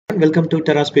Welcome to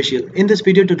TerraSpatial. In this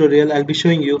video tutorial, I'll be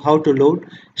showing you how to load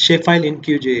Shapefile in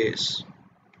QGIS.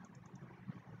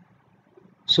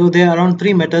 So there are around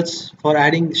 3 methods for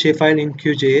adding Shapefile in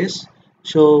QGIS.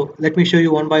 So let me show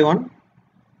you one by one.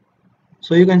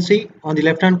 So you can see on the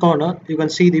left hand corner, you can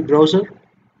see the browser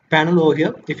panel over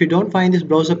here. If you don't find this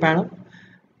browser panel,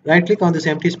 right click on this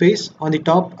empty space. On the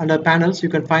top under panels, you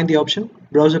can find the option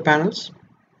browser panels.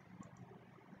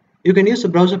 You can use the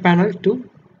browser panel to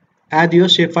add your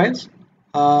shapefiles.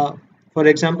 For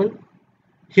example,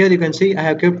 here you can see I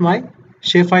have kept my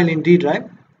shapefile in D drive.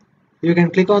 You can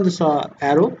click on this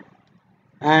arrow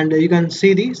and you can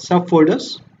see the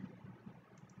subfolders.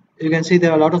 You can see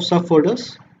there are a lot of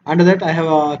subfolders. Under that I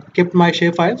have kept my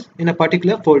shapefiles in a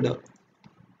particular folder.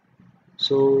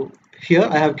 So here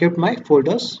I have kept my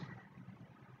folders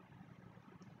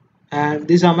and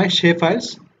these are my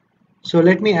shapefiles. So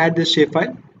let me add this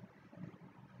shapefile.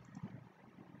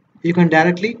 You can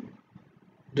directly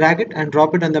drag it and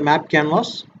drop it on the map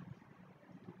canvas,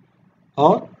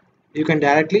 or you can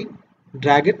directly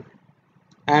drag it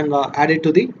and add it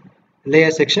to the layer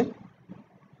section.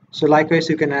 So likewise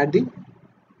you can add the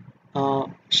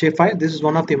shapefile. This is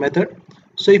one of the method.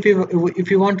 So if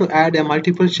you want to add a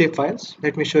multiple shapefiles,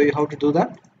 let me show you how to do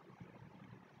that.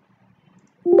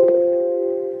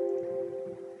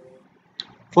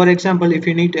 For example, if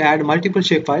you need to add multiple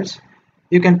shapefiles,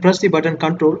 you can press the button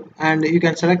Control and you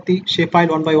can select the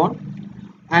shapefile one by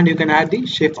one and you can add the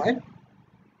shapefile.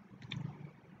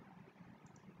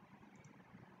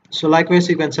 So likewise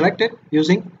you can select it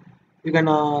using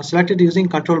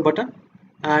Control button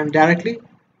and directly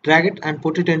drag it and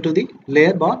put it into the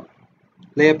layer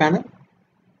panel.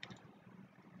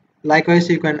 Likewise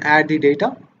you can add the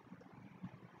data.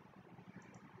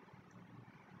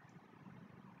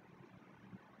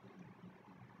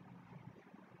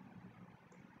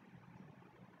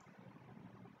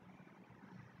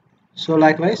 So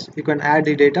likewise you can add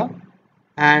the data,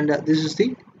 and this is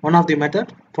the one of the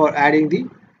method for adding the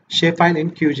shapefile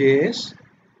in QGIS.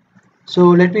 So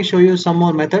let me show you some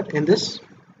more method in this.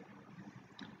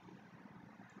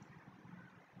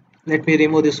 Let me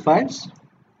remove these files.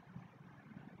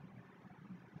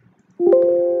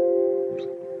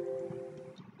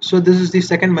 So this is the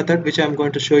second method which I am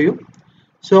going to show you.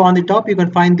 So on the top you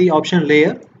can find the option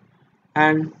layer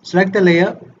and select the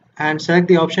layer and select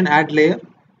the option add layer.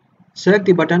 Select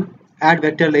the button add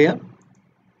vector layer.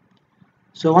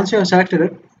 So once you have selected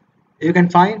it, you can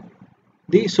find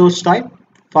the source type,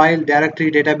 file,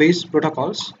 directory, database,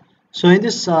 protocols. So in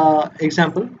this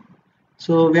example,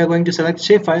 so we are going to select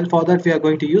shapefile. For that we are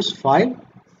going to use file,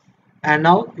 and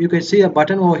now you can see a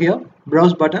button over here,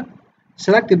 browse button.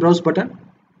 Select the browse button.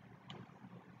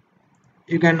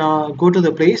 You can go to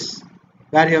the place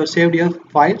where you have saved your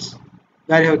files,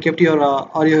 where you have kept your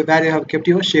where you have kept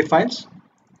your shapefiles.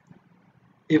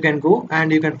 You can go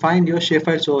and you can find your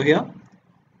shapefiles over here.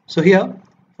 So here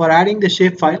for adding the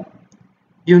shapefile,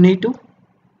 you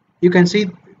can see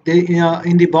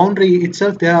in the boundary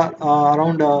itself there are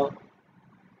around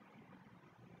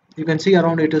you can see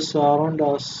around it is around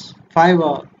 4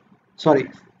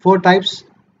 types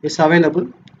is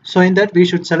available. So in that we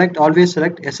should always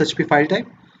select SHP file type.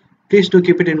 Please do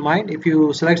keep it in mind. If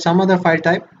you select some other file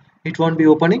type, it won't be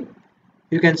opening.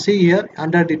 You can see here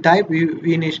under the type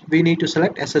we need to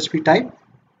select SHP type,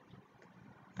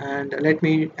 and let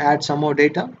me add some more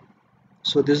data.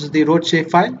 So this is the road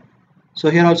shapefile. So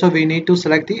here also we need to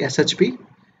select the SHP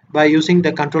by using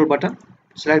the control button.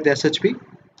 Select the SHP,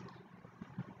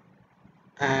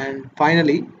 and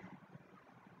finally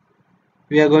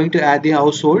we are going to add the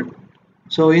household.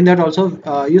 So in that also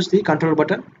use the control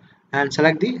button and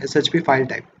select the SHP file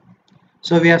type.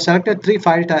 So we have selected three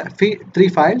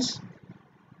files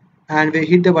and we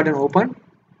hit the button open.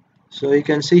 So you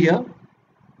can see here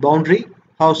boundary,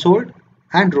 household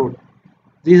and road.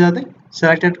 These are the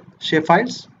selected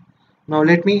shapefiles. Now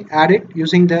let me add it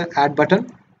using the add button.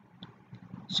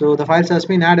 So the files has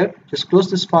been added. Just close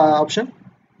this option.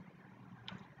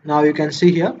 Now you can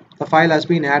see here the file has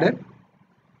been added.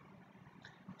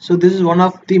 So this is one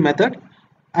of the method.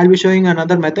 I'll be showing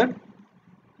another method.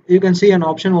 You can see an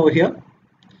option over here,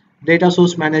 data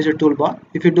source manager toolbar.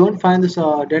 If you don't find this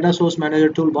data source manager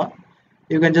toolbar,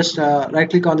 you can just right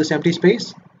click on this empty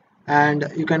space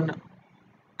and you can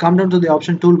come down to the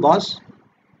option toolbars,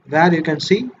 where you can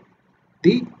see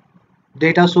the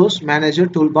data source manager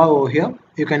toolbar over here.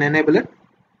 You can enable it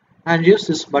and use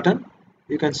this button.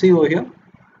 You can see over here,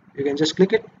 you can just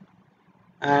click it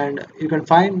and you can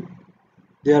find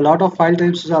there are a lot of file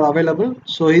types are available.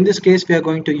 So in this case we are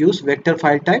going to use vector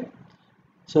file type.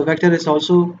 So vector is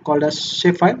also called as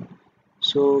shapefile.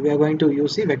 So we are going to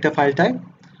use the vector file type.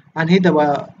 and hit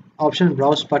the option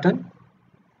browse button.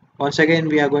 Once again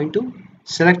we are going to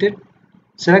select it,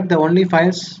 select the only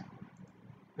files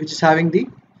which is having the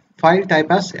file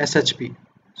type as SHP.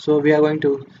 So we are going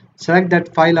to select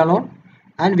that file alone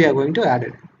and we are going to add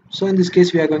it. So in this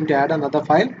case we are going to add another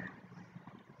file.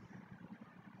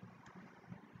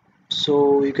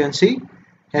 So you can see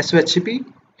SHP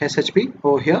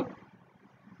over here.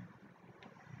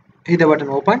 Hit the button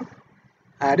open,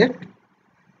 add it,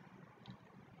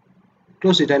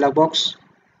 close the dialog box,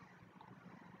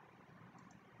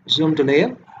 zoom to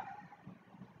layer,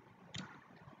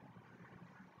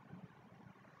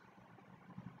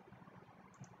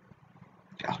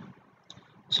 yeah.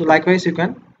 So likewise you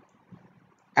can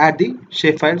add the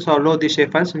shapefiles or load the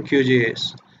shapefiles in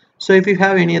QGIS. So if you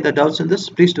have any other doubts in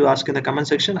this, please do ask in the comment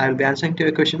section. I will be answering to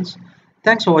your questions.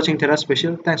 Thanks for watching Terra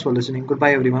Special. Thanks for listening.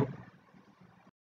 Goodbye everyone.